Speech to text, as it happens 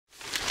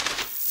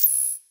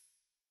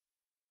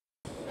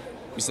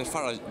Mr.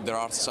 Farage, there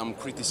are some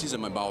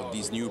criticism about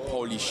this new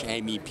Polish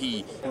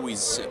MEP who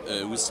is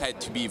said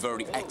to be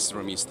very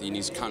extremist in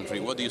his country.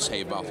 What do you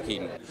say about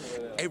him?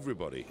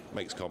 Everybody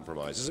makes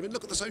compromises. I mean,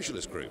 look at the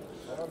socialist group.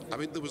 I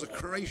mean, there was a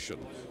Croatian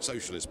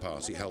socialist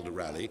party held a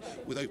rally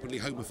with openly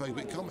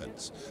homophobic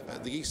comments.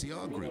 The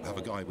ECR group have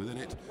a guy within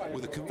it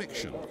with a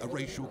conviction, a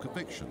racial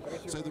conviction.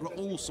 So there are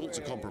all sorts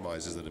of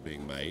compromises that are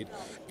being made.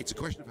 It's a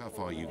question of how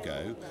far you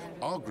go.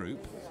 Our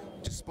group,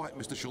 despite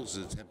Mr. Schulz's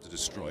attempt to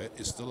destroy it,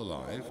 is still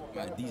alive.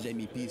 This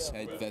MEP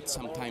said that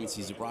sometimes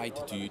it's right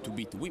to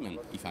beat women,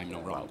 if I'm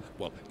not wrong.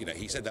 Well, you know,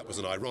 he said that was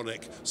an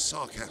ironic,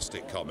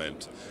 sarcastic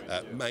comment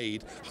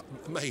made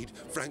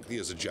frankly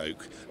as a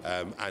joke,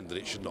 and that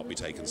it should not be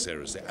taken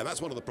seriously. And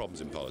that's one of the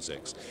problems in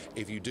politics.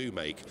 If you do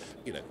make,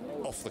 you know,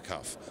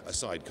 off-the-cuff,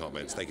 aside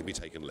comments, they can be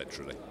taken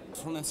literally.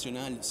 Front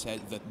National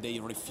said that they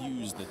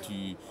refused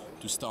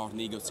to start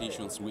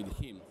negotiations with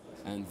him,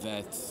 and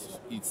that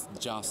it's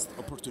just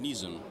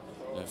opportunism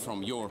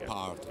from your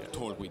part to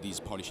talk with this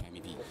Polish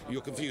MEP.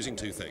 You're confusing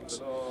two things.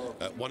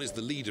 One is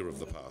the leader of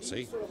the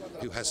party,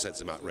 who has said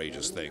some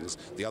outrageous things.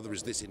 The other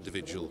is this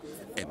individual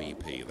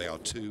MEP. They are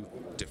two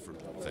different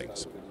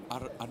things.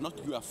 Are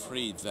not you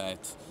afraid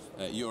that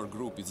your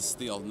group is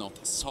still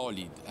not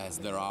solid, as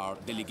there are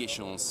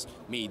delegations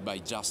made by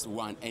just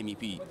one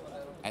MEP,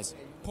 as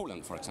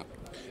Poland, for example?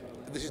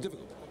 This is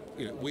difficult.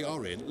 You know, we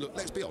are in. Look,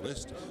 let's be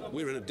honest.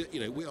 We are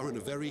in a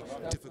very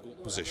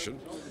difficult position,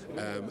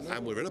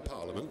 and we're in a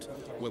parliament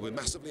where we're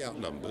massively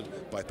outnumbered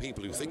by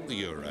people who think the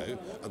euro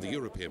and the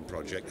European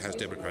project has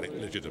democratic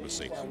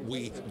legitimacy.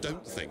 We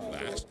don't think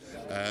that,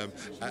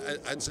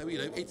 and so, you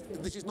know,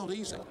 this is not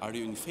easy. Are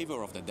you in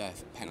favour of the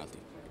death penalty?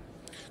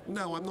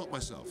 No, I'm not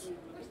myself.